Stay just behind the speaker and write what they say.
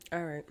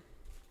All right.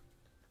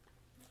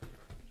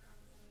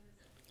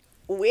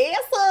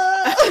 What's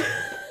up?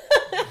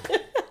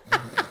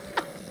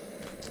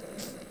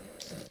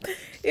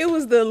 It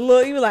was the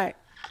look. You were like,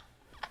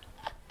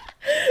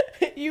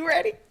 You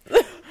ready?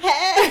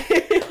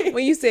 Hey.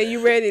 when you said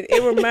you ready,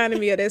 it reminded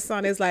me of that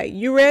song. It's like,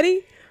 you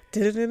ready?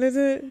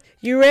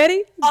 You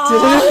ready?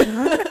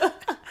 Oh.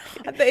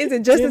 I think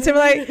it's Justin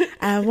Timberlake.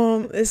 I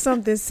want it's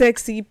something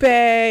sexy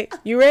back.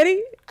 You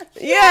ready?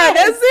 Yeah,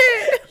 that's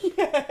it.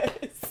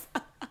 Yes.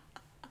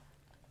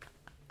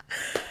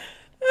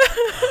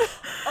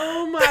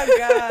 Oh my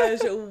gosh.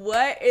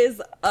 What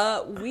is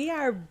up? We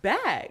are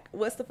back.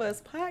 What's the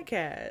Fuzz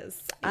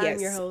Podcast? I'm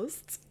Yes. your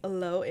host,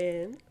 Lo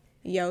N.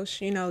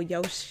 Yosh, Yosh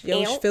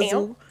Ow, Fizzle.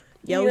 ow.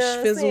 You know what Yosh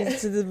I'm Fizzle saying?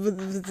 to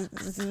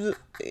the.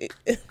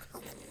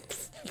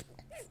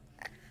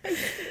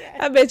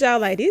 I bet y'all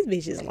like, this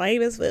bitch is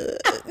lame as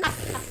fuck.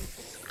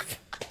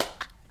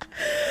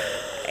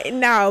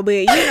 No, but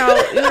you know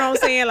what I'm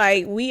saying?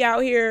 Like, we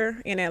out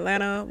here in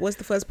Atlanta. What's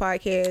the Fuzz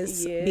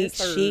Podcast? Yes, Big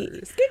sir.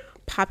 shit.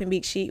 Popping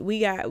big shit. We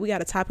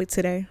got a topic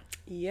today.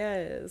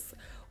 Yes,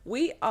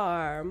 we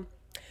are,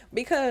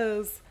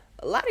 because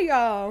a lot of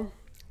y'all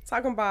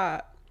talking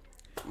about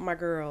my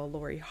girl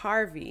Lori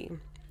Harvey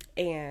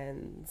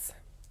and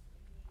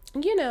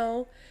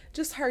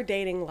just her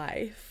dating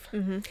life.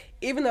 Mm-hmm.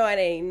 Even though it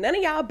ain't none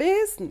of y'all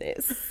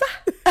business.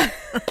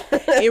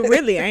 It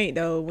really ain't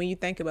though when you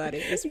think about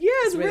it. It's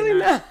Really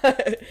not.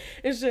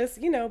 It's just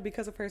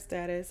because of her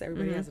status,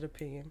 everybody has an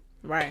opinion,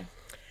 right.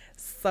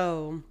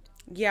 So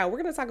yeah, we're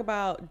gonna talk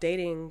about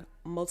dating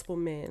multiple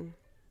men,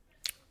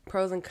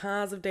 pros and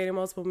cons of dating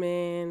multiple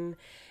men,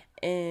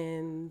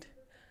 and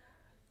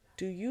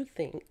do you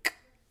think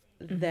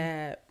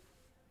that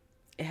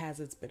it has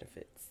its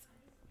benefits?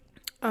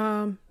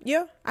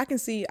 Yeah, I can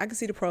see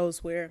the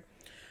pros where,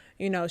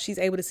 she's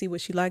able to see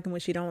what she like and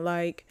what she don't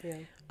like.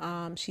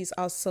 Yeah. She's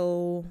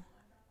also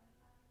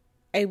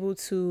able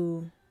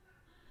to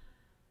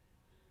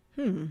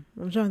I'm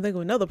trying to think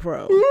of another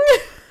pro.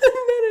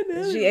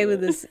 She able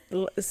to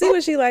see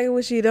what she like and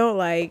what she don't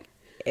like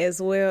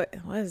as well.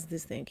 Why does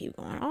this thing keep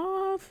going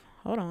off?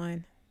 Hold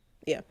on.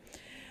 Yeah.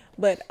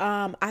 But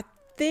I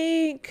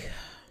think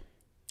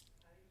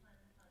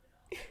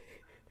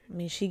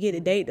she get a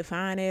date to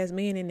fine ass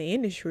men in the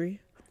industry.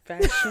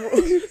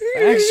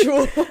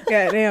 Factual.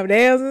 Goddamn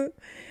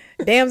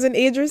Damson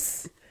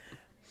Idris.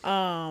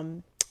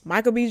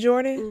 Michael B.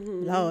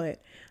 Jordan. Lord.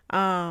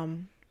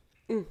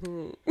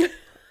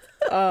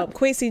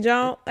 Quincy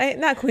Jones.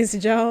 Not Quincy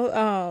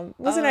Jones.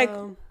 What's it like?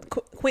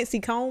 Quincy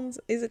Combs.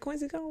 Is it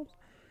Quincy Combs?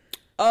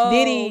 Oh,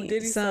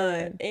 Diddy's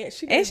son. And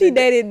she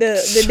dated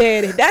the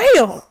daddy.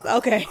 Damn.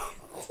 Okay.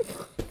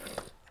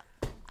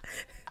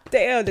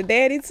 Damn, the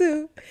daddy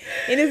too.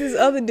 And there's this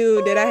other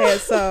dude that I had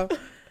saw.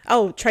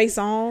 Oh, Trey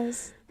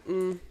Songz.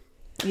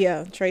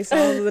 Yeah, Trey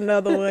Songz is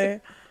another one.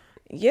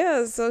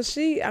 Yeah, so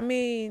she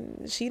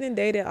done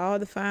dated all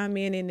the fine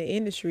men in the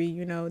industry,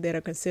 that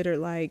are considered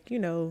like,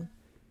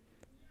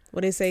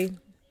 what they say,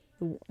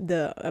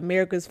 the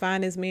America's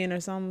finest men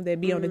or something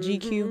that be on the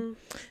GQ.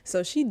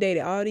 So she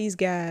dated all these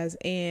guys,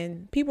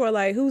 and people are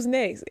like, who's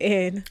next?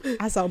 And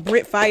I saw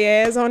Brent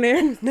Fayez on there.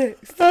 Who's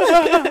next?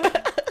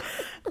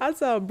 I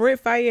saw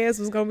Brent Fayez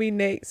was gonna be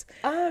next.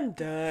 I'm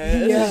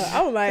done. Yeah,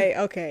 I'm like,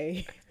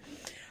 okay.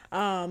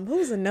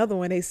 Who's another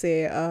one they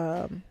said?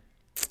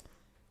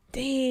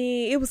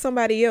 Dang, it was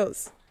somebody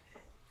else.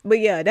 But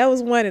yeah, that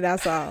was one that I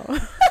saw.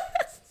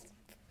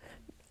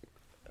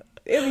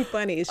 It'd be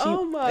funny if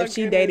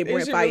she dated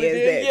Brent Fayez.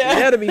 Really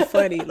that'd be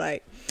funny.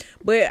 Like,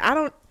 but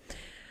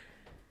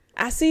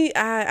I see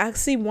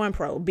one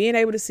pro, being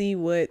able to see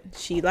what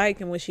she like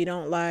and what she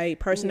don't like,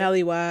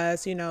 personality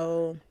wise,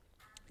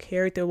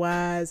 character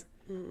wise,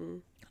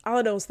 all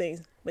of those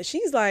things. But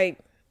she's like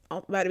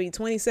about to be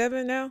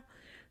 27 now,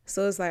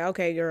 so it's like,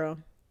 okay, girl,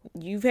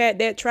 you've had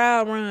that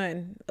trial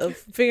run of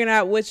figuring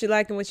out what you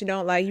like and what you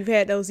don't like. You've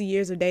had those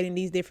years of dating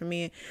these different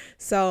men.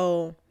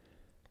 So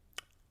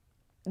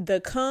the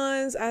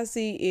cons I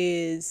see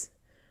is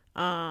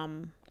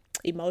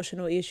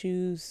emotional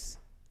issues.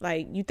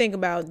 Like, you think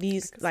about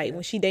these, like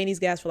when she dating these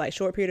guys for like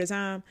short period of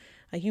time,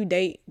 like you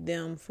date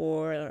them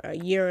for a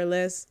year or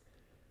less,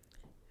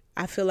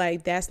 I feel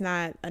like that's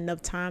not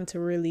enough time to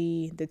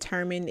really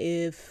determine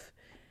if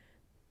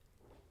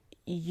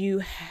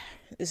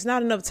it's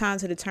not enough time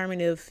to determine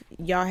if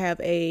y'all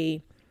have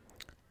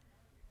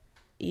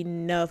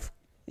enough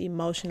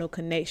emotional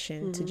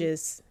connection to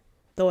just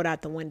throw it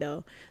out the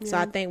window. Yeah. So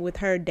I think with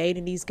her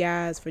dating these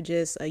guys for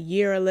just a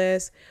year or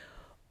less,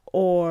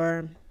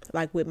 or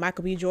like with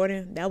Michael B.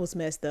 Jordan, that was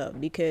messed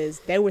up because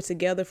they were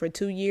together for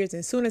 2 years, and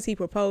as soon as he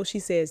proposed, she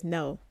says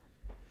no.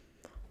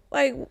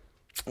 Like,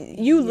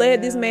 you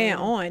led this man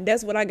on.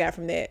 That's what I got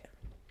from that.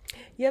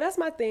 Yeah, that's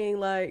my thing.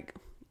 Like,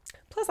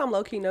 plus I'm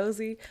low-key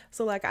nosy.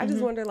 So, like, I just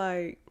wonder,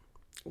 like,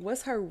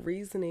 what's her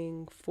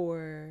reasoning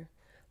for,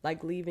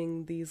 like,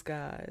 leaving these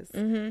guys?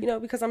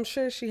 Because I'm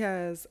sure she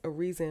has a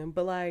reason.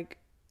 But, like,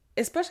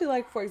 especially,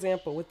 like, for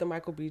example, with the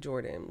Michael B.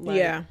 Jordan.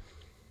 Like,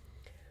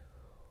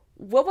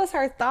 what was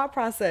her thought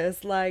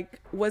process?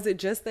 Like, was it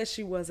just that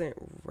she wasn't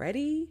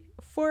ready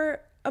for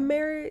a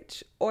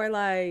marriage, or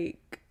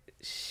like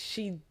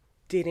she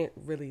didn't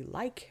really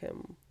like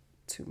him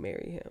to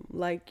marry him?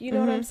 Like, you know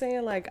what I'm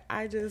saying? Like,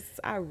 I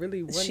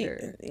really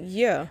wonder.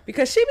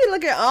 Because she be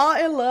looking all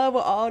in love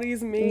with all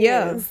these men.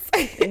 Yeah.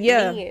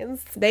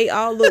 They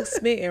all look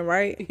smitten,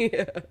 right?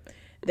 Yeah.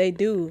 They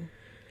do.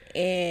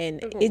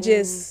 And it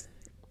just,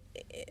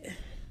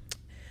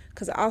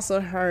 because I also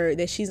heard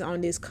that she's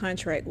on this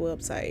contract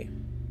website.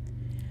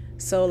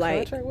 So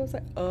like, contract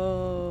website?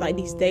 Oh, like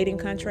these dating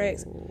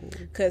contracts.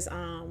 Because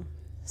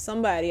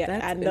somebody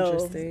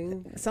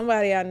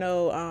I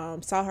know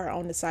saw her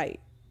on the site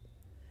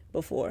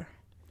before,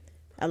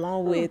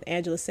 along with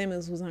Angela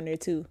Simmons was on there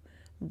too.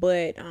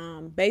 But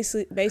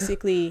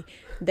basically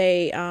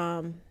they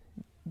kind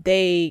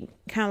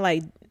of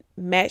like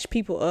match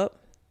people up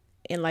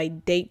and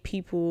like date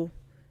people,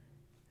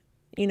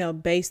 you know,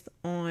 based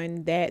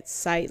on that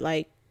site,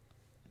 like,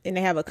 and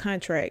they have a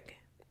contract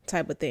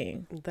type of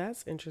thing.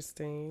 That's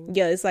interesting.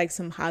 Yeah, it's like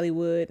some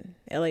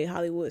LA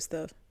Hollywood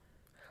stuff.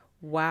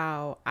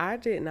 Wow, I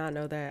did not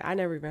know that. I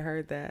never even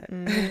heard that.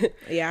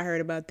 Yeah, I heard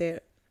about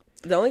that.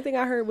 The only thing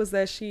I heard was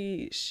that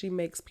she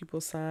makes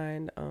people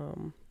sign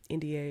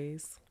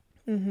NDAs.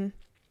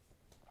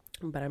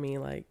 But I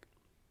mean, like,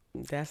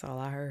 that's all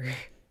I heard.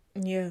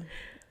 Yeah,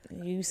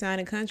 you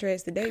signing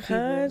contracts to date people.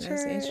 That's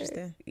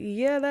interesting.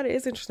 Yeah, that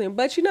is interesting.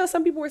 But you know,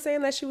 some people were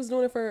saying that she was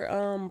doing it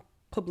for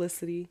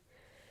publicity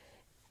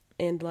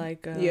and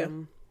like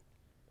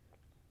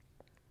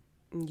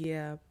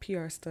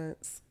PR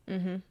stunts.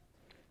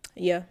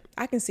 Yeah,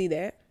 I can see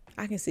that.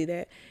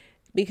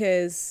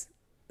 Because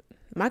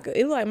it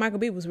looked like Michael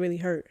B was really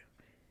hurt.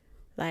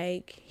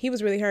 Like, he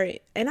was really hurt.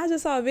 And I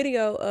just saw a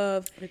video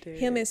of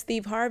him and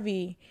Steve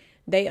Harvey.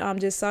 They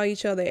just saw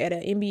each other at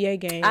an NBA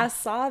game. I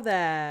saw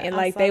that. And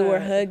like they were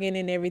hugging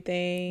and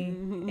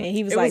everything. And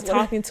he was like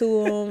talking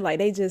to him. Like,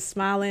 they just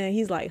smiling.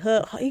 He's like,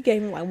 he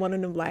gave him like one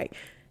of them like,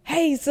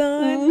 hey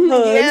son,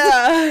 hugs.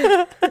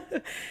 Yeah.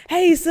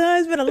 Hey son,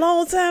 it's been a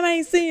long time. I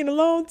ain't seen you in a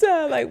long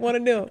time. Like one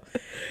of them.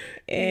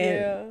 And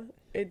yeah,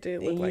 it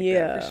did look like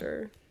that for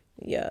sure.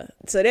 Yeah.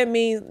 So that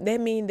means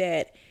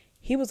that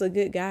he was a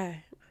good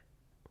guy.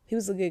 He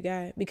was a good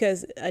guy,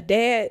 because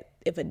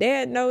if a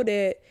dad know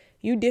that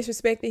you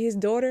disrespected his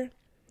daughter,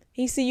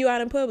 he see you out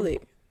in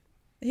public,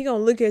 he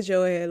gonna look at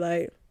your head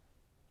like,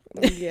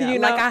 yeah, you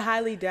know? Like, I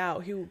highly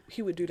doubt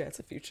he would do that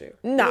to Future.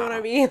 No, you know what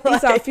I mean? Like, he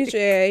saw Future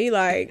head, he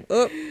like,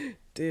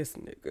 this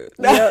nigga.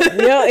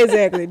 yeah,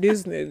 exactly,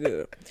 this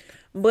nigga.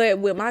 But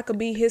with Michael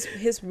B,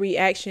 his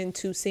reaction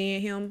to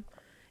seeing him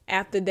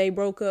after they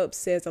broke up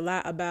says a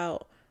lot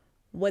about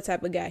what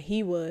type of guy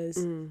he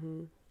was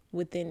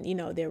within, you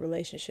know, their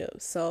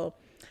relationship. So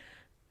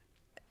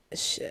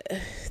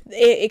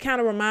it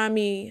kind of remind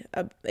me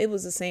of, it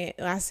was the same,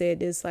 I said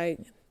this like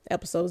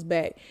episodes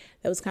back,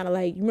 that was kind of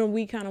like, you remember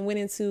we kind of went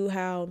into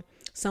how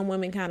some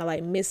women kind of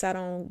like miss out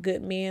on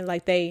good men,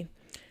 like they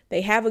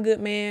have a good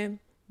man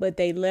but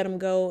they let him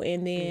go,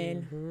 and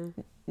then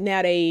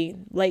now they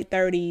late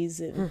 30s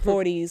and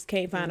 40s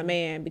can't find a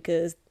man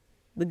because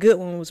the good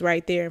one was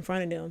right there in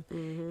front of them,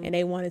 and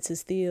they wanted to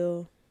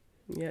still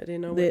they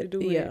didn't know what to do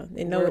with it. Yeah,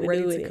 they know what to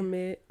do with it.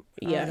 Commit.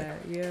 Yeah.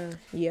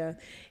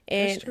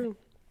 And that's true.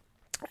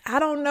 I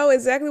don't know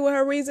exactly what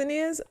her reason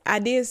is. I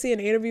did see an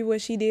interview where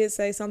she did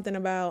say something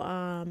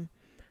about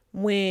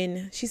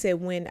when she said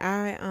when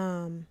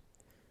I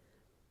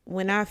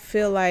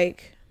feel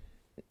like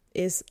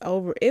it's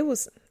over. It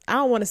was, I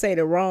don't want to say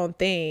the wrong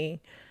thing.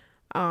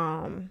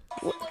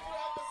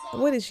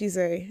 What did she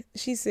say?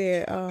 She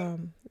said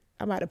I'm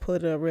about to pull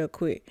it up real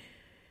quick.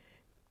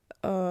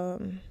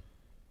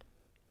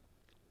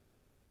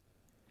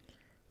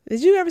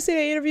 Did you ever see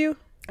that interview?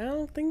 I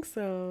don't think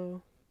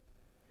so.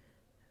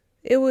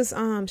 It was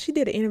she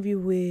did an interview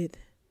with,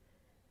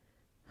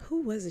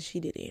 who was it she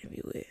did an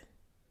interview with?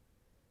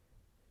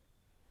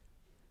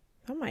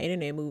 Oh, my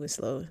internet moving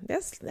slow.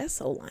 That's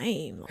so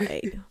lame.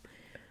 Like,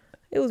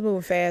 it was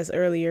moving fast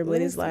earlier,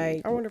 but it's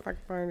like, I wonder if I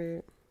can find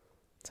it.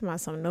 It's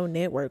about some no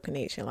network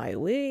connection. Like,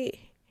 wait.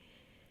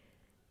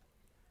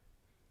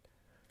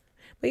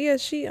 But yeah,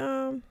 she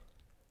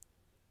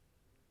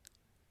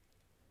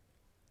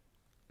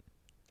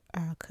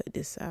I'll cut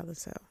this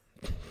silence out.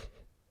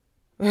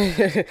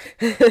 There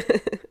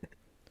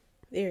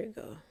you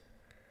go.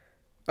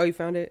 Oh, you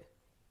found it?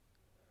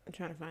 I'm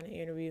trying to find an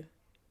interview.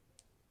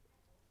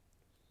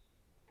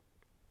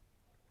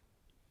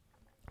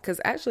 Because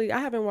actually, I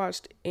haven't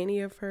watched any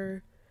of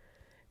her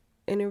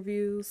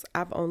interviews.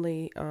 I've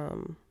only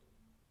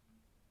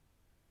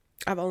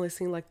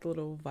seen like the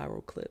little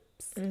viral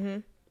clips. Yeah,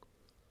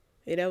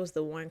 that was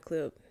the one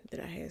clip that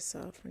I had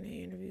saw from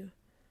the interview.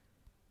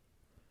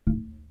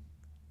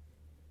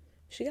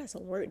 She got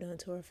some work done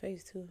to her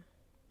face too.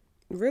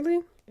 Really?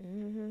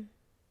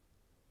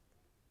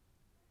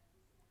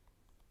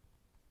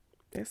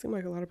 It seems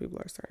like a lot of people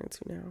are starting to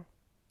now.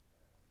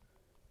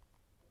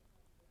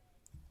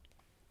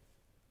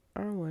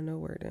 I don't want no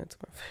work done to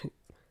my face.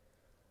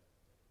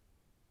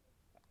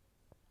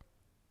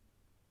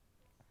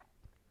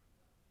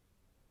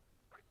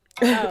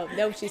 Oh, that's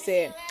what she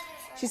said.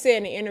 She said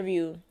in the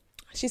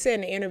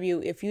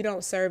interview, if you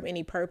don't serve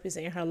any purpose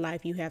in her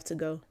life, you have to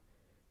go.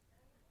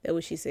 That's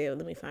what she said.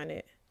 Let me find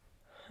it.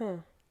 Huh.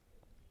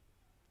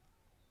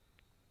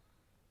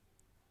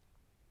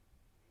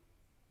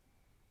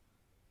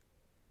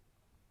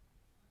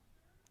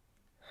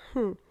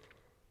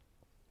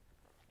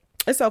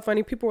 It's so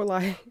funny. People were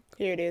like,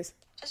 here it is.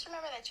 Just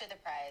remember that you're the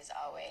prize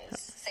always.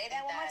 Say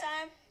that one more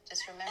time.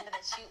 Just remember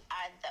that you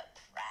are the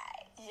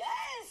prize.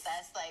 Yes.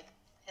 That's like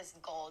his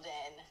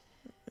golden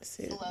Let's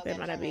see. slogan. That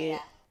might not be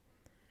it.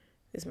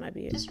 This might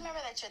be it. Just remember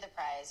that you're the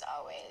prize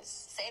always.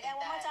 Say that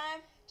one more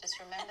time. Just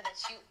remember that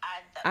you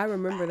are the I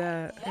remember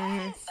prize. that.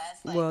 Yes.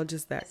 That's like Well,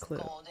 just that his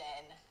clip.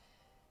 golden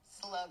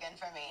slogan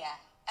for me.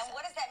 Yeah. And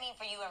what does that mean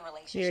for you in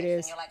relationships? Here it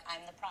is. When you're like,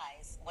 I'm the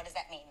prize. What does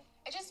that mean?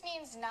 It just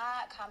means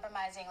not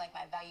compromising like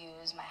my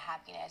values, my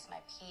happiness,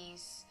 my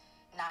peace,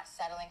 not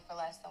settling for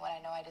less than what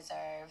I know I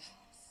deserve,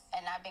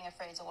 and not being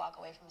afraid to walk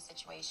away from a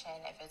situation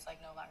if it's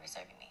like no longer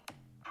serving me.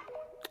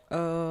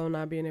 Oh,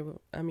 not being able.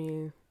 I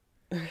mean,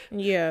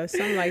 Yeah,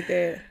 something like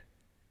that.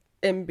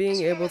 and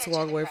being able to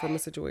walk away from a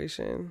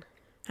situation.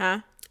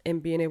 Huh?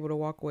 And being able to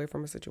walk away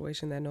from a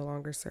situation that no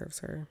longer serves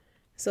her.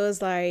 So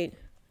it's like,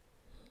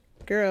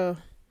 girl,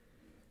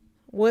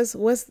 what's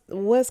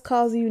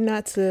causing you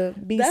not to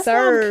be That's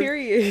served? why I'm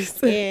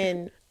curious.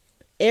 And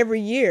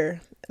every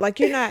year, like,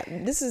 you're not.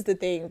 This is the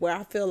thing where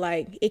I feel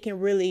like it can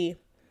really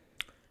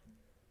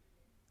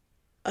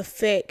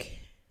affect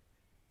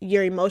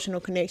your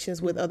emotional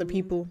connections with other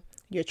people,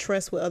 your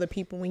trust with other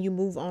people when you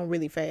move on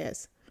really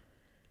fast.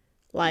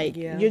 Like,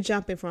 you're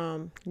jumping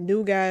from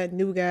new guy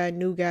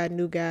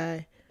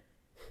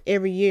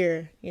every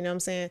year. You know what I'm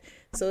saying?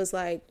 So it's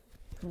like,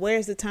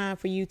 where's the time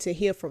for you to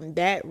heal from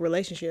that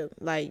relationship?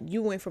 Like,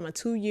 you went from a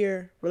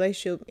 2-year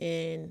relationship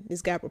and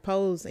this guy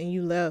proposed and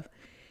you left,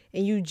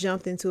 and you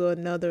jumped into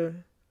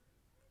another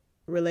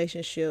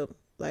relationship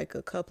like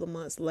a couple of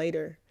months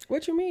later.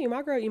 What you mean?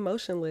 My girl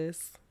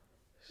emotionless.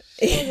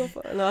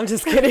 No, I'm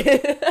just kidding.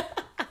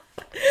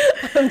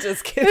 I'm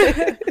just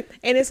kidding.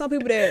 And there's some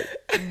people that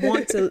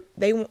want to,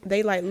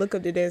 they like look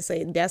up to that and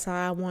say, that's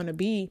how I want to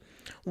be.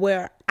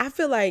 Where I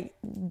feel like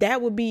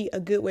that would be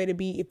a good way to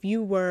be if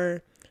you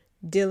were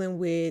dealing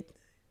with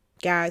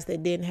guys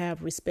that didn't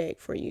have respect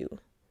for you.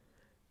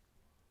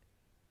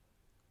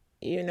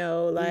 You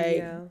know,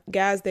 like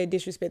guys that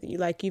disrespect you.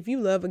 Like, if you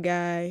love a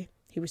guy,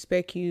 he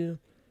respect you,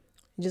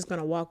 you're just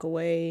gonna walk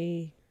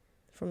away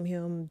from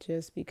him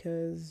just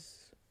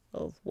because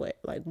of what?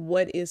 Like,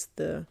 what is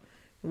the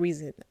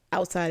reason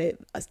outside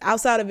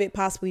of it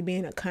possibly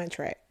being a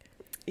contract?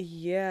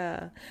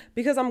 Yeah,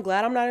 because I'm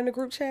glad I'm not in a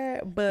group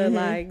chat, but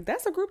like,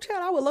 that's a group chat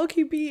I would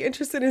low-key be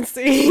interested in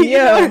seeing. You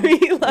know what I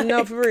mean? Like,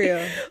 no, for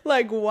real.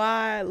 Like,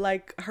 why?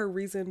 Like, her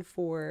reason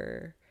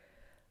for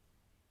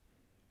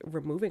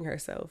removing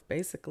herself,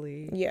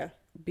 basically. Yeah,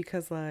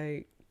 because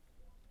like,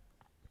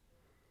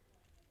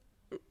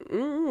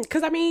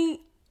 because I mean,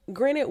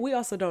 granted, we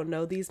also don't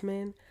know these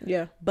men.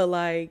 Yeah, but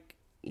like,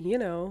 you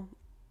know,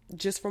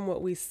 just from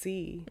what we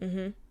see,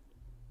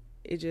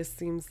 it just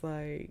seems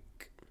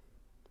like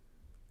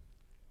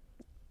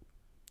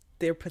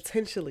they're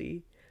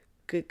potentially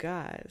good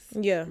guys.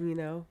 Yeah. You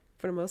know,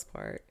 for the most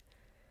part.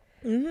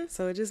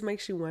 So it just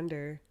makes you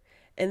wonder.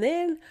 And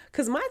then,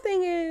 because my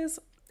thing is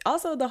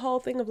also the whole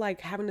thing of like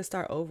having to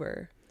start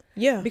over.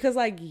 Yeah. Because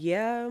like,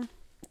 yeah,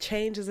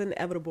 change is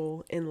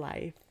inevitable in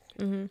life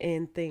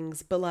and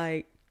things. But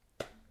like,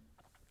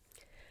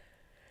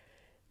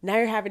 now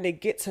you're having to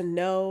get to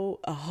know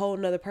a whole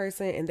nother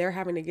person and they're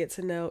having to get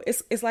to know.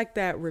 It's like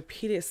that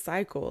repeated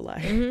cycle.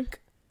 Like,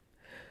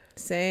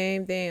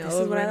 same thing. This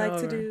is what I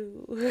like to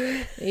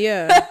do.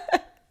 Yeah.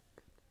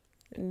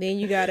 And then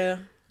you gotta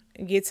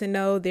get to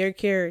know their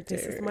character.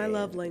 This is my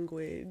love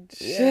language.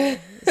 Yeah.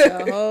 It's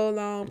a whole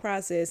long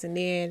process. And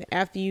then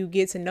after you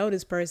get to know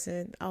this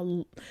person,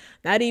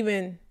 not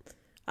even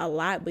a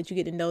lot, but you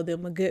get to know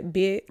them a good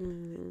bit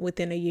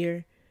within a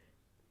year.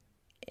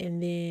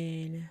 And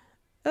then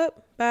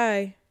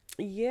bye.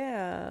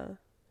 Yeah.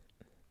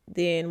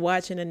 Then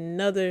watching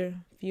another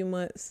few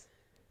months.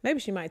 Maybe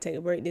she might take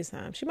a break this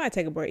time. She might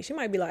take a break. She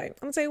might be like,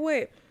 I'm gonna tell you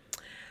what,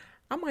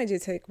 I might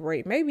just take a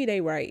break. Maybe they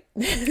right.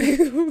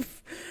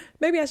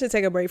 Maybe I should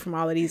take a break from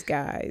all of these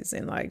guys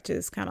and like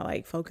just kind of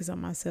like focus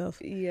on myself.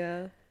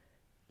 Yeah.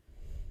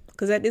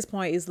 Because at this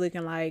point, it's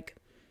looking like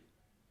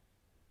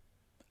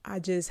I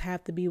just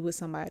have to be with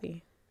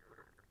somebody.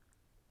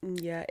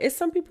 Yeah. It's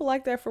some people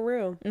like that for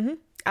real.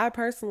 I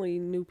personally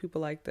knew people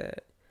like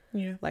that.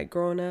 Yeah. Like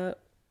growing up,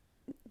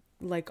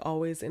 like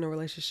always in a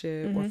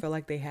relationship or felt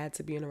like they had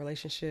to be in a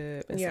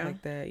relationship and stuff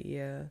like that.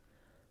 Yeah.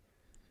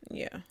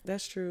 Yeah.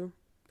 That's true.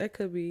 That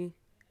could be.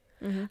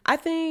 I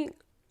think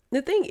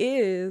the thing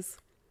is,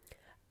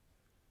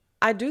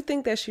 I do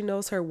think that she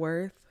knows her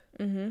worth.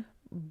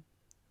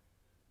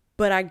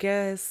 But I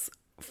guess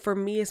for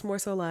me, it's more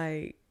so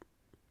like,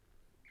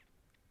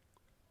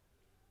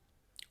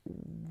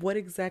 what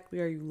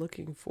exactly are you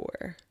looking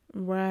for?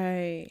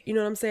 Right. You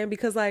know what I'm saying?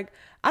 Because like,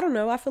 I don't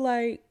know. I feel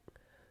like,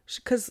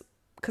 because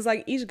because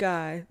like each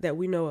guy that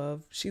we know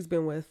of, she's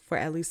been with for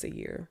at least a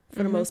year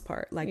for the most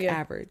part, like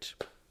average.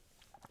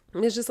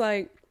 And it's just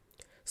like,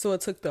 so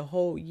it took the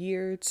whole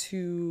year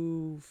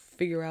to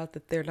figure out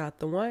that they're not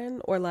the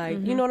one, or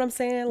like, you know what I'm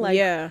saying? Like,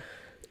 yeah.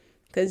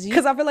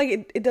 Because I feel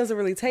like it doesn't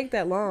really take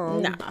that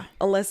long. Nah.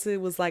 Unless it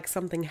was like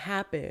something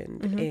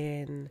happened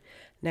and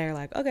now you're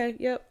like, okay,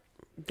 yep.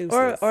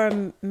 Deuces.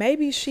 Or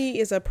maybe she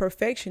is a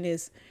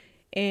perfectionist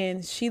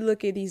and she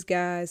look at these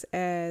guys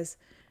as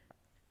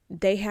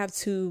they have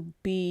to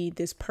be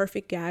this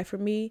perfect guy for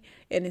me.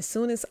 And as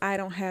soon as I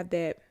don't have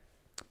that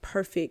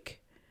perfect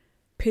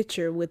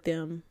picture with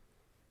them,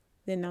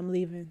 then I'm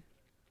leaving.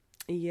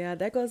 Yeah,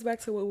 that goes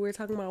back to what we were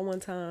talking about one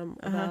time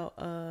about,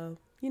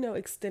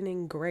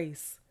 extending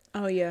grace.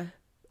 Oh, yeah.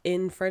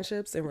 In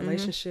friendships and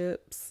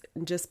relationships,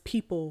 and just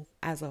people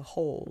as a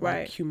whole,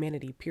 right? Like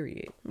humanity,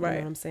 period. You right.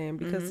 know what I'm saying?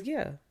 Because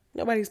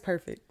nobody's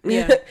perfect.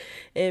 Yeah.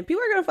 And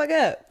people are gonna fuck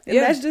up. And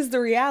that's just the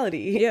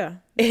reality. Yeah.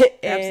 And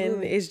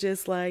absolutely. it's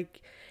just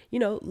like,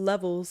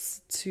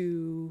 levels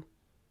to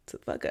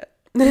fuck up.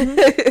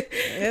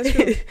 That's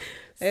true.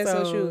 That's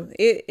so true.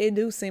 It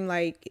do seem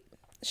like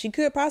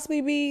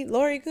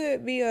Lori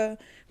could be a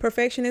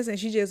perfectionist and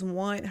she just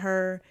want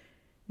her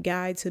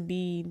guy to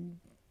be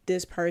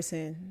this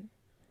person.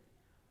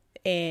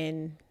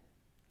 And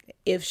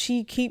if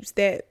she keeps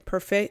that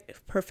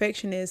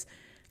perfectionist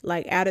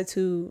like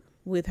attitude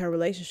with her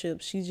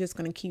relationship, she's just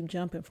going to keep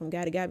jumping from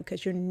guy to guy,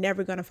 because you're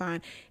never going to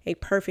find a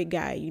perfect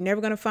guy. You're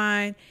never going to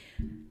find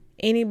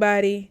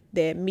anybody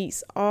that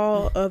meets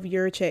all of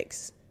your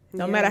checks,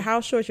 no matter how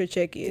short your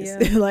check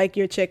is, like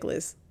your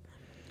checklist.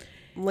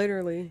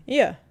 Literally.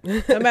 Yeah.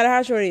 No matter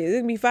how short it is, it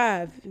can be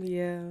 5.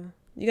 Yeah.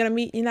 You're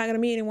not gonna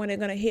meet anyone that's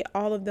gonna hit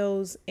all of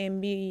those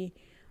and be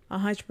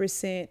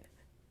 100%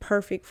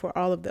 perfect for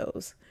all of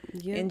those.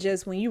 Yeah. And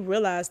just when you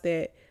realize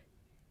that,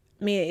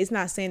 it's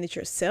not saying that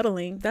you're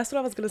settling. That's what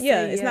I was gonna say.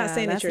 Yeah, it's not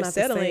saying that you're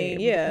settling.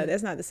 Yeah,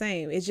 that's not the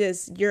same. It's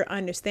just you're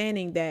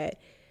understanding that,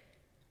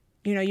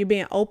 you're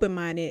being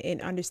open-minded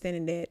and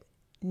understanding that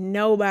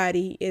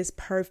nobody is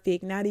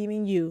perfect, not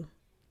even you.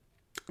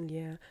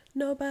 Yeah,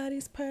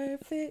 nobody's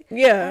perfect.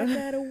 Yeah, I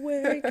gotta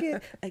work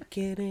it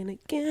again and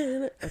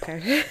again.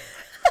 Okay.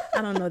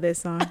 I don't know that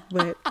song,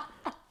 but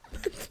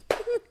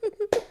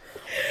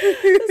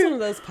it's one of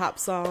those pop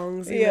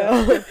songs, you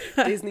know,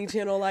 Disney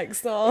Channel like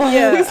songs.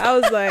 Yeah, I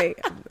was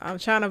like, I'm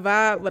trying to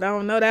vibe, but I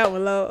don't know that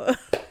one, Lord.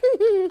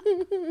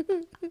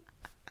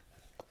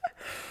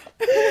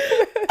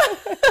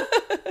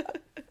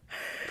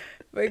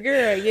 But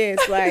girl, yes,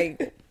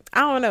 like,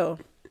 I don't know.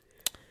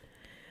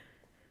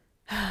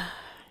 I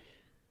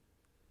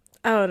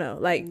don't know.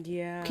 Like,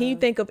 can you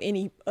think of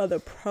any other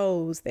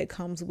pros that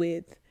comes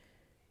with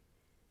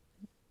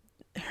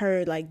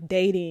her like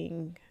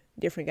dating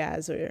different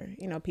guys, or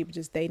people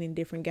just dating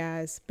different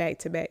guys back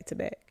to back to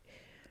back?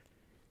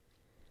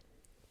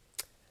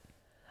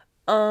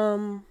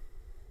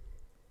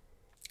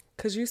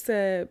 Because you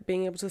said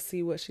being able to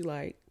see what she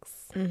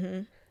likes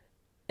and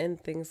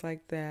things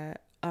like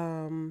that.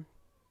 Let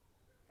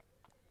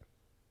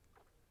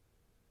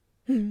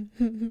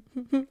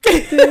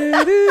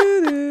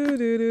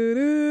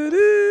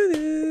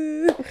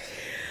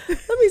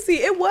me see.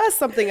 It was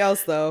something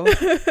else, though.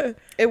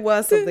 It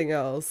was something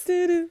else.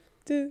 Don't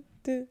do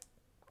that.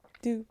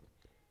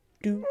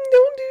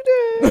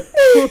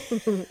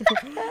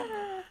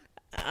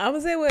 I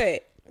would say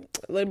what?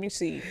 Let me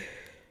see.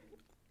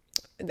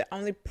 The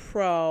only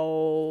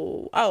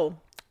pro. Oh,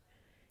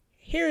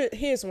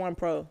 here's one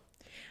pro.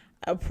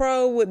 A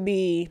pro would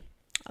be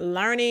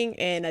learning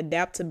and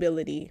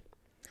adaptability.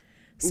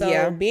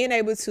 So being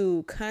able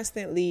to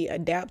constantly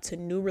adapt to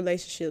new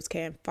relationships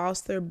can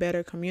foster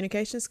better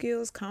communication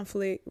skills,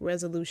 conflict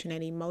resolution,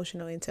 and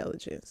emotional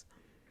intelligence.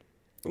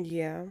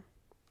 Yeah.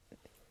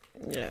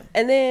 Yeah.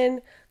 And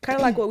then kind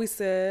of like what we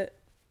said,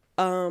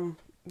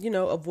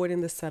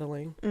 avoiding the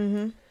settling.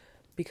 Mm-hmm.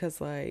 Because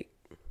like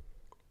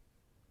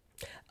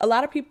a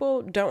lot of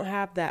people don't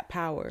have that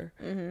power,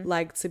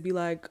 like to be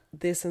like,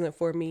 this isn't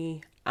for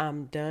me,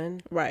 I'm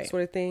done, right?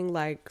 Sort of thing.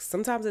 Like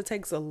sometimes it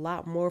takes a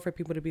lot more for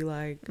people to be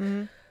like,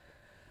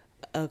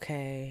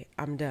 okay,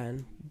 I'm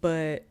done.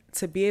 But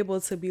to be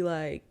able to be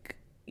like,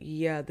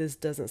 yeah, this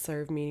doesn't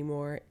serve me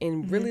anymore,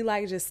 and really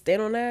like just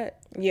stand on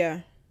that.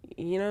 Yeah,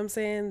 you know what I'm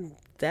saying?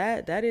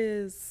 That's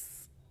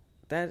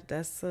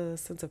a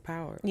sense of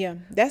power. Yeah,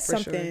 that's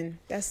something.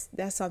 Sure.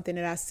 That's something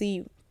that I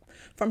see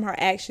from her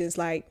actions.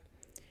 Like,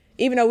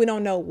 even though we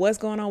don't know what's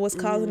going on, what's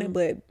causing it,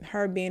 but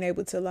her being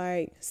able to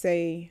like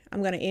say,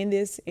 I'm going to end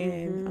this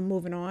and I'm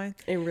moving on.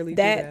 And really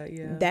do that,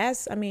 yeah.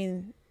 That's, a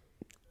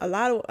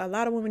lot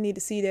of women need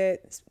to see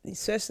that,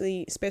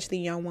 especially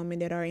young women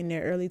that are in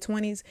their early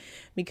 20s,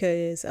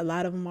 because a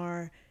lot of them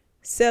are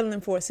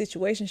settling for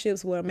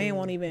situationships where a man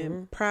won't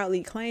even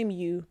proudly claim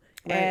you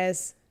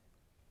as,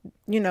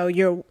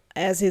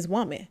 as his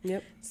woman.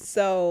 Yep.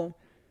 So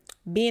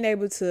being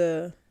able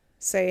to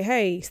say,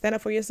 hey, stand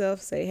up for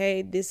yourself. Say,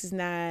 hey, this is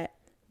not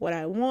what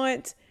I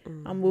want.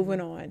 I'm moving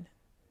on.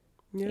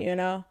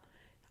 Yep.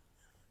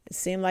 It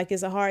seems like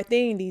it's a hard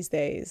thing these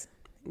days.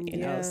 You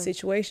know,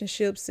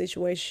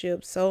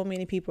 situationships. So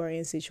many people are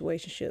in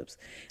situationships.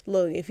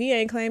 Look, if he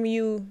ain't claiming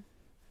you,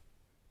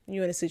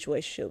 you're in a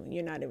situationship.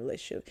 You're not in a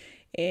relationship.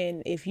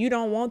 And if you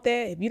don't want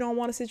that, if you don't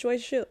want a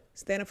situationship,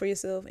 stand up for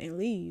yourself and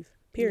leave.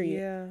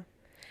 Period.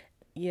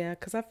 Yeah,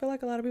 because I feel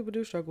like a lot of people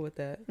do struggle with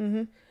that.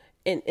 Mm-hmm.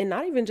 And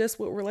not even just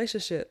with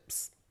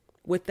relationships.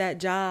 With that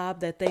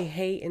job that they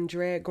hate and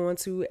dread going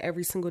to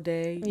every single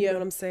day. You know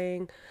what I'm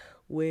saying?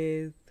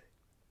 With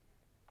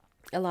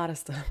a lot of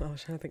stuff. I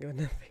was trying to think of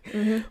another thing.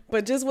 Mm-hmm.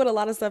 But just with a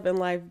lot of stuff in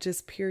life,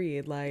 just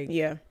period. Like,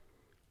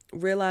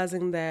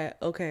 realizing that,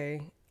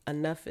 okay,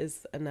 enough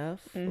is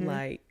enough. Mm-hmm.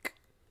 Like,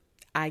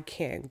 I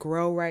can't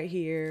grow right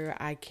here.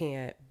 I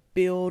can't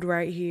build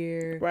right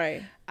here.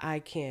 Right. I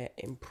can't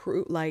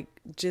improve. Like,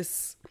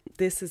 just,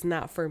 this is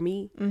not for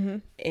me. Mm-hmm.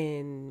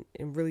 And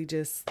really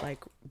just,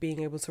 like,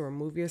 being able to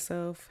remove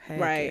yourself. Heck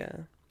right.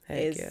 Yeah.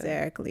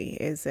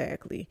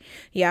 Exactly.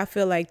 Yeah, I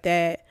feel like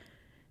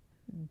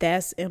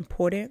that's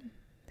important,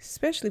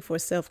 especially for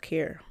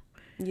self-care.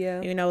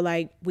 Yeah. You know,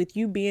 like with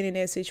you being in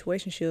that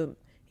situationship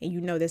and you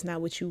know that's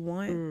not what you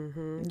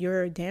want,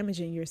 you're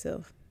damaging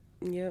yourself.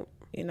 Yep.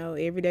 You know,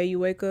 every day you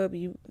wake up,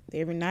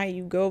 every night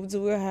you go over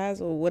to a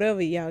house or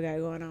whatever y'all got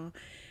going on.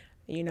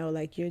 You know,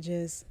 like you're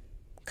just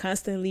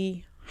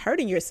constantly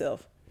hurting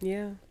yourself.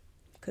 Yeah.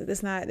 Because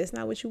that's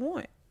not what you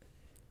want.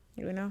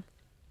 You know?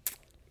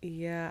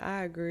 Yeah,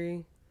 I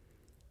agree.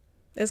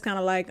 It's kind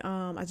of like,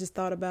 I just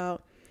thought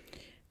about,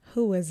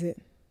 who was it?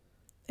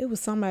 It was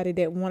somebody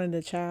that wanted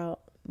a child,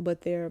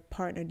 but their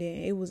partner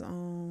didn't. It was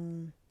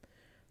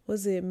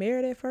was it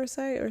Married at First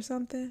Sight or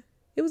something?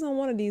 It was on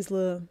one of these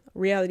little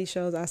reality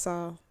shows I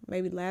saw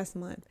maybe last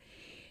month.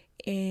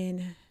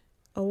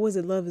 Or was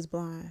it Love is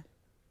Blind?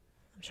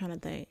 I'm trying to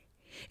think.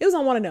 It was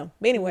on one of them.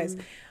 But anyways,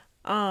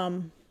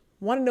 one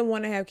of them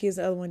wanted to have kids,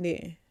 the other one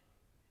didn't.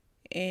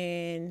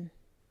 And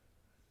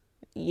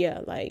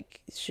yeah, like,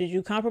 should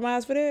you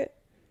compromise for that?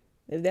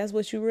 If that's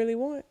what you really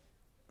want,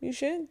 you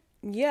should.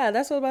 Yeah,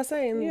 that's what I was about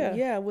saying.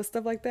 Yeah, with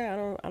stuff like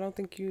that, I don't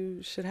think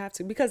you should have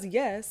to. Because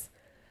yes,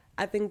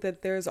 I think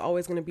that there's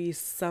always going to be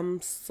some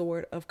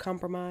sort of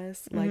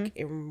compromise, like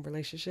in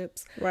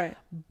relationships. Right.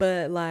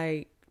 But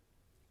like,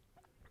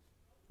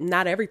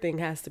 not everything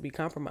has to be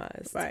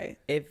compromised. Right.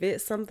 If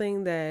it's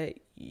something that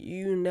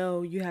you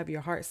know you have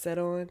your heart set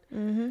on,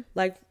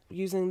 like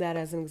using that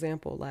as an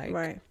example,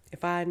 like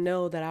if I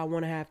know that I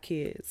want to have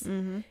kids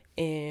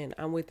and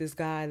I'm with this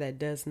guy that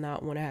does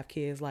not want to have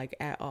kids, like,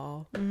 at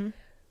all,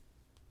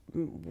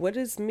 what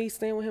is me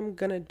staying with him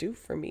gonna do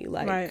for me?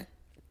 Like,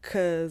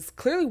 because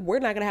clearly we're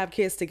not gonna have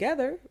kids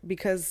together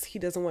because he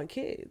doesn't want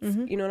kids.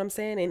 You know what I'm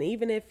saying? And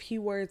even if he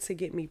were to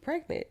get me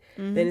pregnant,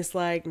 then it's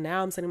like,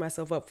 now I'm setting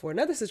myself up for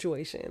another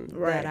situation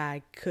that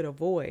I could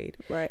avoid.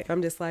 If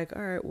I'm just like,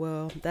 all right,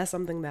 well, that's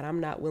something that I'm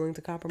not willing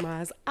to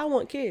compromise. I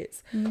want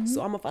kids, so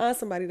I'm gonna find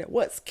somebody that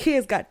wants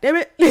kids. God damn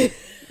it!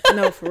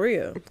 No, for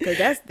real, because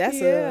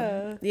that's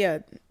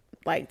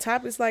like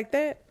topics like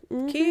that,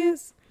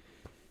 kids.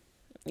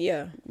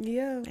 Yeah,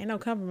 ain't no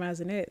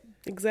compromising it.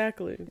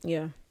 Exactly.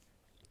 Yeah.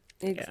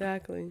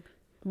 Exactly.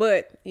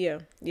 But yeah,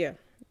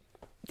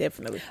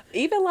 definitely.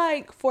 Even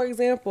like, for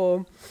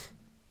example,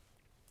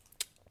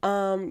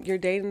 you're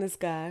dating this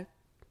guy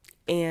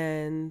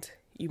and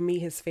you meet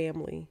his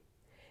family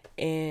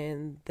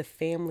and the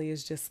family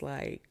is just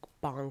like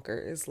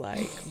bonkers,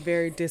 like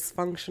very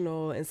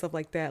dysfunctional and stuff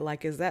like that.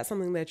 Like, is that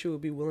something that you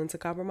would be willing to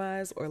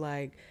compromise, or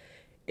like,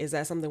 is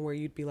that something where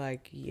you'd be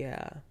like,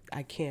 yeah,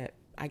 I can't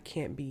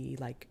be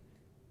like,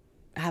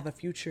 have a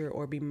future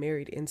or be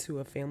married into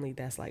a family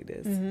that's like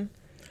this?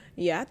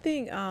 Yeah, I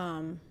think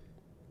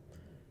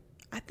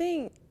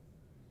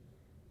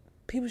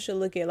people should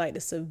look at like the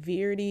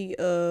severity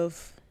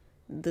of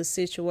the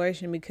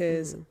situation,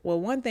 because well,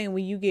 one thing,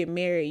 when you get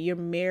married, you're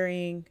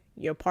marrying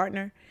your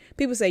partner.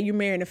 People say you're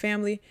marrying a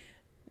family.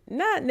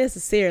 Not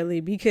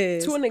necessarily,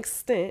 because to an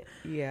extent,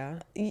 yeah,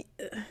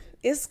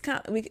 it's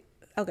kind of,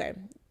 okay,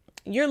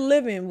 you're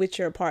living with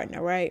your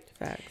partner, right?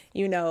 Facts.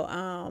 You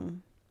know,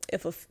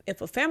 if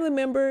a family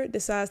member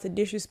decides to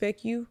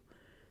disrespect you,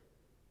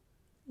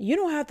 you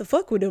don't have to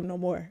fuck with them no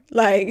more.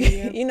 Like,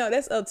 you know,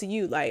 that's up to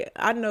you. Like,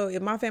 I know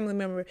if my family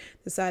member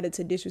decided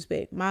to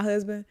disrespect my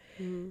husband,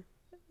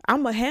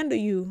 I'm going to handle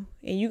you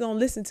and you're going to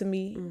listen to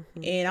me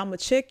and I'm going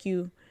to check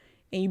you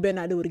and you better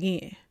not do it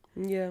again.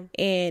 Yeah.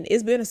 And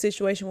it's been a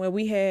situation where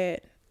we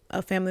had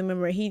a family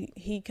member,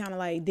 he kind of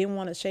like didn't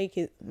want to shake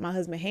my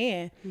husband's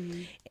hand.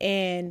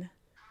 And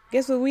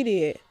guess what we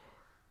did?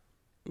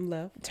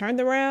 Left.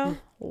 Turned around,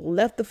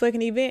 left the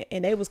fucking event,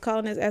 and they was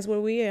calling us, asked where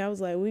we at. I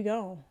was like, we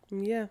gone.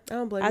 Yeah, I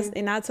don't blame you.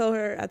 And I told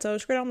her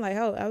straight, I'm like,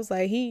 oh, I was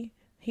like, he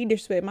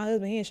disrespect my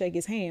husband. He didn't shake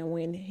his hand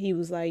when he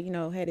was like, you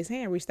know, had his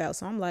hand reached out.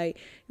 So I'm like,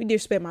 you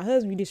disrespect my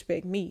husband, you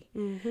disrespect me.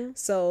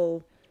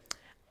 So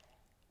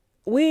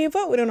we ain't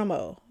fuck with him no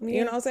more. You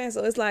know what I'm saying?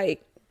 So it's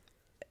like,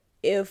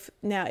 if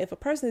a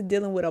person is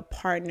dealing with a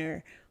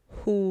partner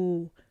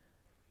who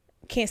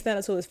can't stand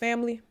up to his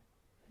family,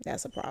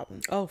 that's a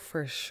problem. Oh,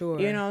 for sure.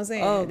 You know what I'm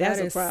saying? Oh, that's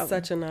that a problem.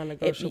 Such a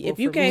non-negotiable. If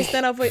you can't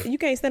stand up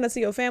to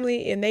your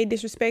family and they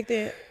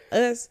disrespecting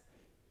us,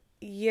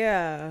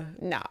 Yeah.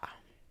 Nah,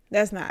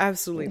 that's not.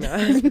 Absolutely not.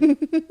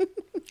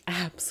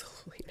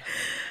 Absolutely not.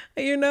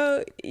 You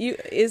know,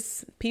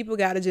 it's people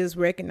got to just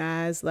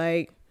recognize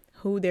like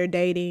who they're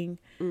dating,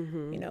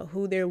 you know,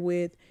 who they're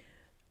with,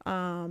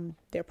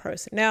 their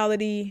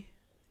personality.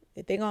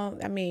 If they gonna,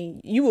 I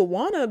mean, you would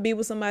want to be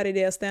with somebody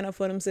that'll stand up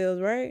for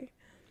themselves, right?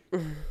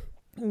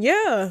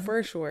 Yeah,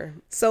 for sure.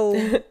 So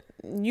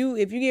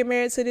if you get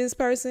married to this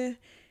person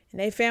and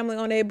they family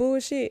on that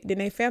bullshit, then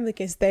their family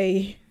can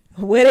stay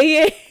where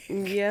they at.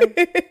 Yeah.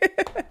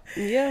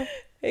 Yeah.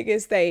 They can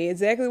stay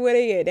exactly where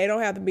they at. They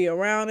don't have to be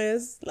around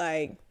us.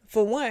 Like,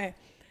 for one,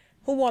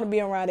 who want to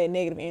be around that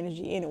negative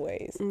energy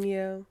anyways?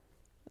 Yeah.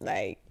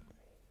 Like,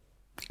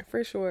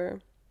 for sure.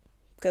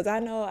 Because I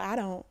know I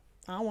don't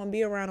want to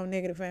be around no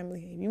negative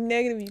family. If you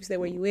negative, you stay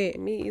where you at.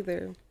 Me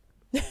either.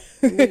 Me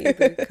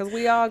either. Because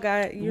we all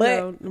got,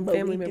 know,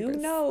 family members. But we do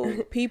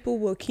know people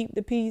will keep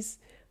the peace.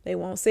 They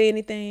won't say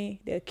anything.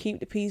 They'll keep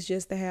the peace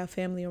just to have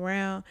family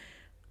around.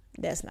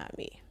 That's not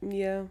me.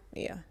 Yeah.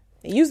 Yeah.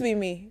 It used to be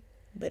me,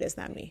 but it's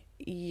not me.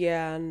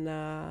 Yeah,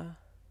 nah.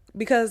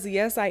 Because,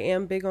 yes, I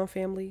am big on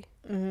family.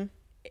 Mm-hmm.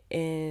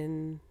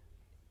 And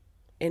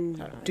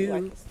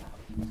do.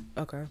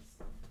 Okay.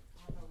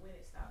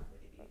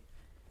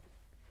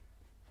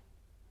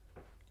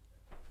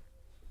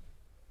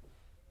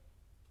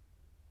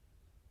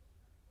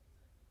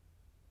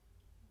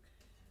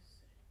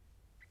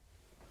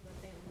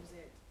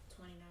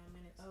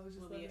 I was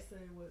just about to say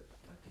what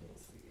I can't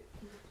see it.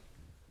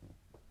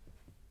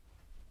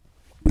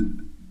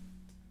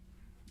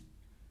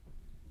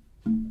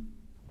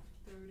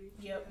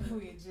 Yep,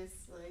 it just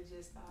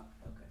stopped.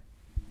 Okay.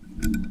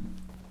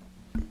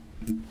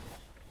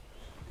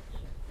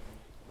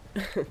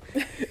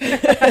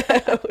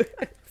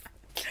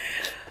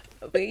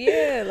 But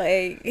yeah,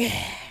 like,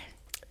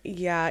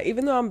 yeah,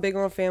 even though I'm big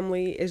on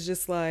family, it's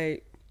just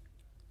like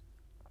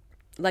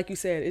you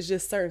said, it's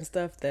just certain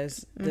stuff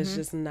that's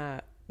just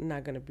not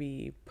gonna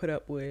be put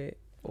up with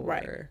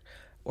or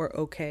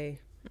okay.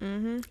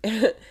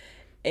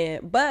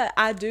 But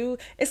I do,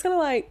 it's kind of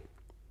like,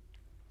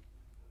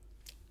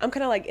 I'm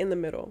kind of like in the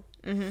middle,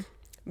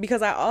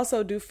 because I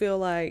also do feel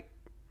like,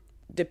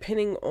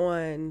 depending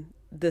on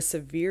the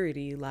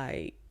severity,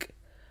 like,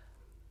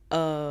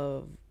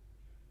 of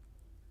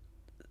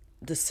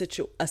a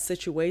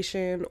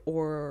situation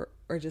or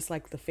just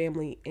like the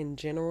family in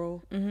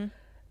general,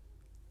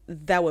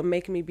 that would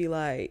make me be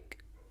like,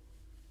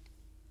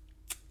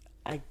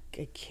 I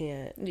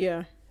can't.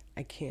 Yeah.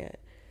 I can't.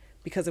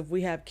 Because if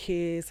we have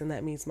kids, and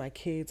that means my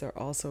kids are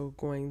also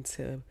going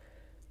to,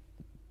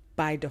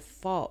 by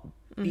default,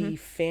 be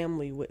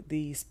family with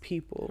these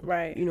people.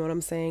 Right. You know what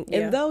I'm saying? Yeah.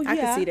 And though, I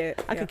can see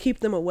that. I could keep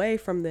them away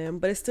from them,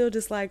 but it's still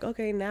just like,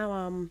 okay, now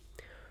I'm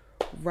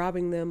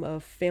robbing them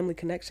of family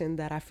connection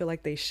that I feel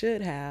like they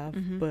should have,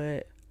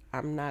 but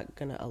I'm not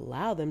going to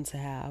allow them to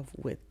have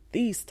with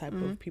these type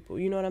of people.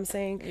 You know what I'm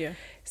saying? Yeah.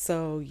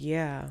 So,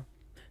 yeah.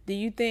 Do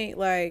you think,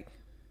 like,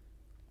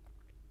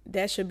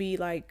 that should be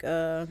like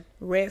a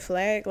red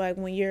flag, like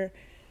when you're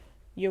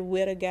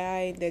with a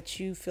guy that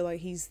you feel like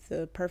he's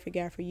the perfect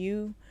guy for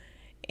you,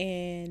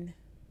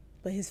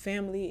 but his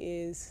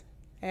family is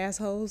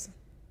assholes,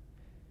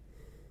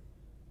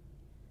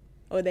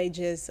 or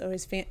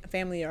his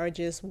family are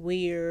just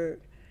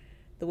weird,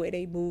 the way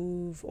they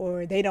move,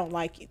 or they don't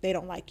like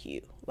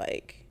you.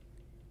 Like,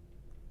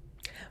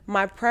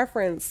 my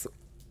preference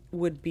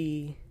would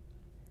be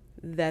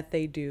that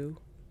they do.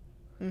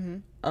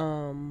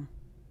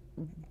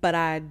 But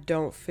I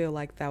don't feel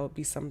like that would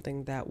be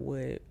something that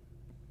would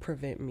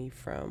prevent me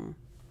from,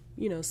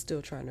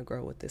 still trying to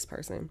grow with this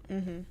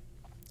person.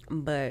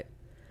 But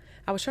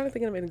I was trying to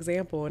think of an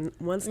example, and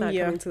one's not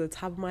coming to the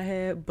top of my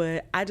head,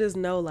 but I just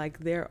know, like,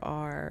 there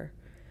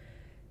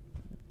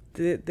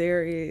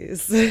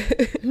is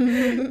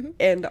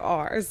and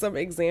are some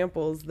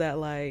examples that,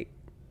 like,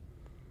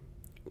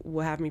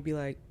 will have me be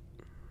like,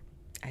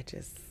 I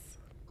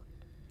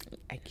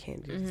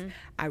can't just,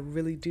 I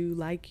really do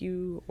like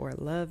you or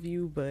love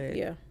you, but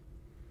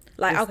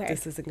like,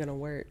 this isn't gonna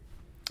work.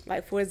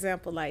 Like, for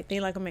example, like,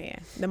 Think Like a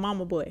Man, the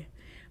mama boy,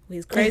 with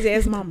his crazy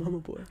ass mama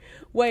boy.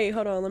 Wait,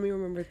 hold on, let me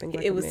remember. Think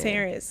Like a Man. It was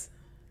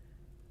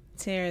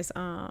Terrence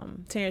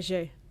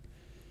J.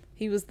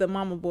 He was the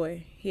mama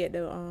boy. He had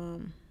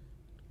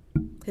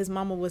his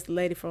mama was the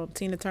lady from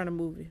Tina Turner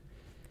movie.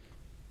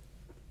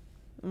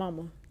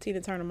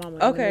 Tina Turner mama.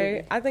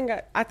 Okay, I think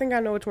I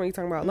know which one you're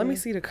talking about. Let me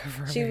see the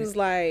cover. She was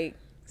like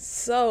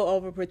so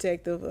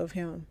overprotective of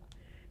him,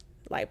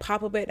 like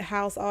pop up at the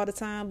house all the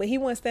time, but he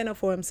wouldn't stand up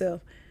for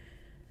himself.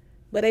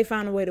 But they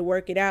found a way to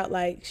work it out.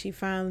 Like, she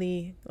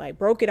finally like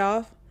broke it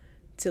off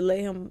to let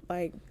him,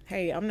 like,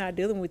 hey, I'm not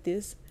dealing with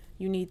this.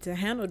 You need to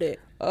handle that.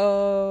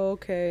 Oh,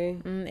 okay.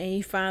 And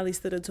he finally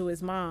stood up to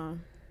his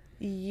mom.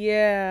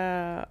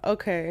 Yeah,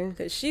 okay.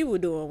 Because she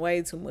was doing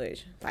way too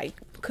much. Like,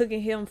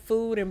 cooking him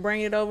food and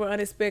bringing it over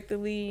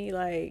unexpectedly.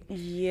 Like,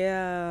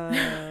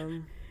 yeah.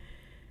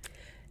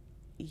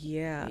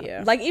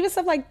 Yeah. Like, even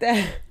stuff like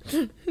that.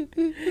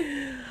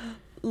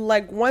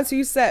 like once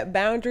you set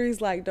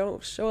boundaries, like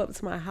don't show up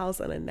to my house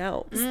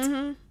unannounced,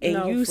 and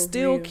you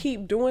still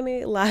keep doing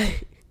it,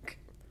 like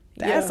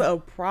that's a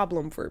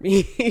problem for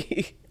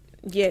me.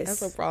 Yes,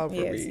 that's a problem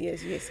for me.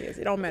 Yes.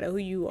 It don't matter who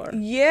you are.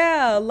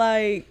 Yeah,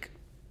 like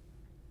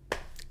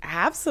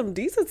have some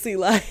decency,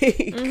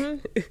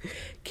 like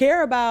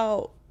care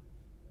about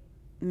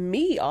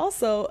me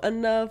also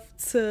enough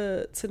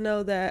to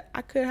know that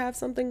I could have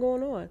something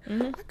going on.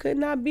 I could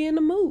not be in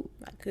the mood.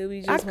 I could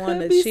be just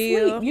wanting to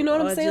chill. Sleep. You know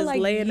what I'm saying? Just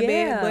like lay in the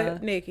bed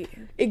butt naked.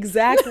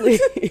 Exactly.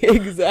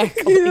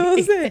 Exactly. You know what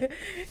I'm saying?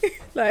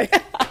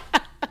 Like,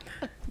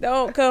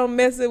 don't come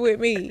messing with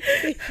me.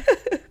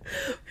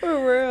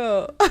 For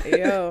real.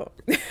 Yo.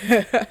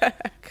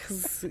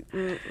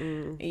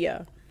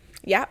 Yeah.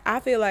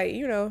 I feel like,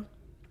 you know,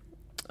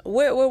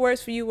 what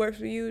works for you works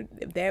for you.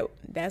 If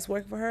that's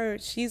working for her,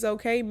 she's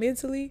okay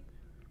mentally.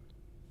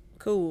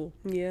 Cool.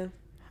 Yeah.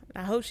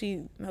 I hope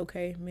she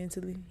okay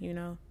mentally, you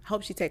know. I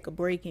hope she take a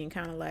break and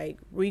kind of like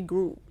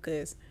regroup,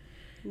 because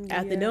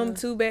after them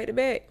 2 back to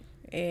back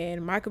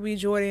and Michael B.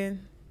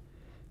 Jordan,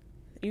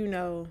 you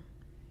know,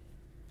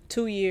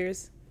 2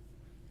 years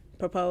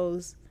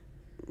proposed.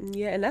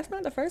 Yeah, and that's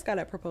not the first guy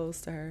that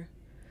proposed to her.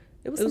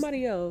 It was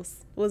somebody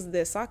else. Was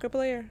the soccer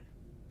player?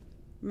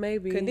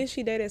 Maybe. Did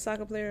she date a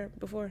soccer player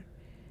before?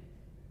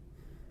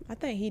 I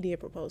think he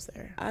did propose to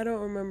her. I don't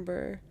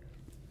remember.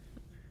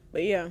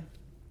 But yeah.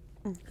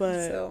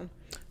 But so,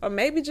 or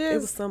maybe just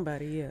it was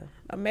somebody, yeah.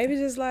 Or maybe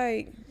just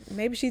like,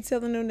 maybe she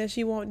telling them that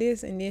she want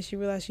this and then she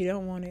realized she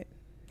don't want it.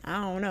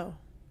 I don't know.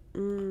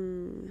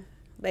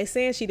 They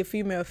saying she the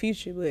female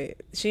future, but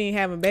she ain't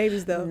having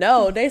babies though.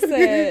 No, they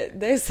said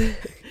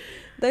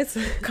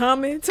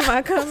comment to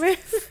my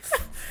comments.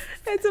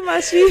 And to my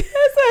sheet. They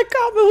said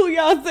comment who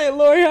y'all say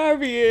Lori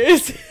Harvey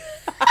is.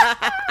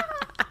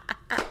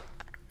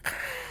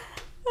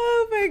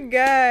 Oh my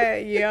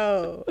God,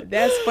 yo,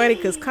 that's funny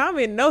because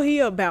Common know he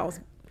a bounce.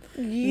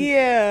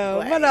 Yeah,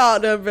 like, but all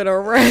done been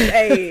around.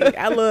 Hey,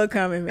 I love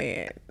Common,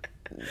 man.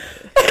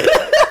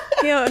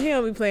 he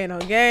don't be playing no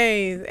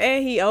games,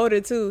 and he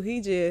older too. He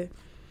just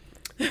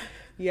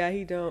yeah,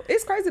 he don't.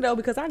 It's crazy though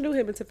because I knew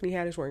him and Tiffany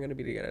Haddish weren't gonna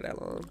be together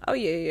that long. Oh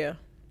yeah.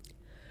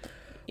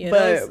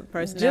 But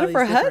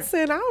Jennifer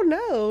Hudson, I don't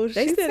know.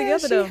 They she still said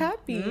together she though.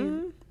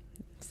 Happy.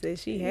 Said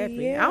she happy.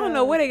 Yeah. I don't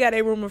know where they got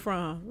that rumor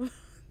from.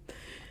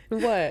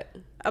 What?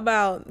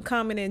 About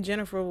Common and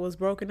Jennifer was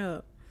broken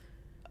up.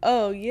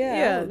 Oh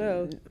yeah.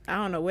 I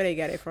don't know where they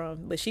got it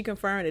from, but she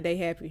confirmed that they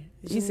happy.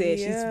 She said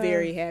she's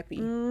very happy.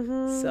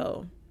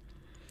 So,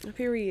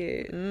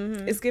 period.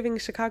 It's giving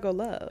Chicago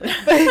love.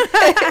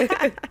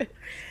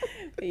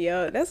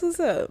 Yo, that's what's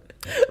up.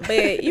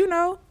 But you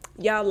know,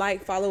 y'all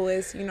like, follow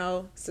us, you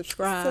know,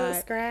 subscribe,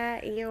 all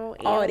that. You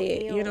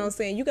know what I'm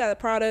saying? You got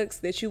products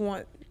that you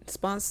want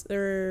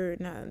sponsor.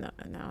 No,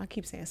 I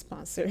keep saying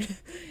sponsor.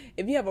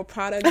 If you have a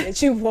product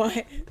that you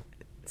want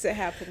to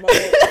have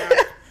promoted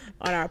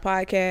on our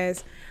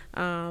podcast,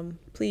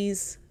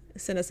 please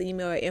send us an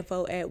email at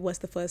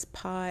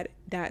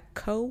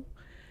info@whatsthefuzzpod.co.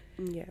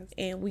 Yes.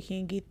 And we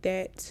can get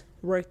that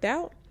worked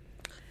out.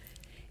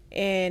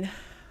 And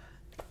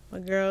my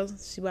girl,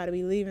 she about to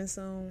be leaving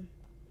soon.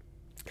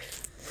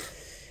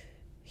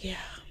 Yeah.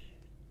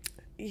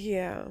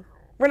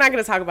 We're not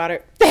going to talk about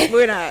it.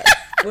 We're not.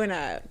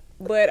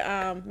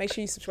 But make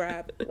sure you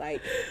subscribe,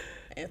 like,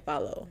 and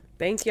follow.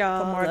 Thank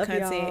y'all. For more Love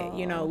content. y'all.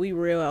 You know, we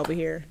real over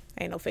here.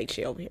 Ain't no fake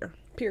shit over here.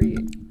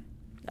 Period.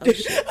 Oh,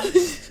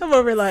 shit. I'm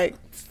over like,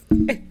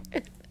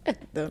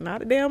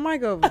 not a damn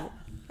mic over.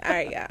 All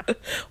right, y'all.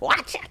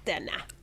 Watch out there now.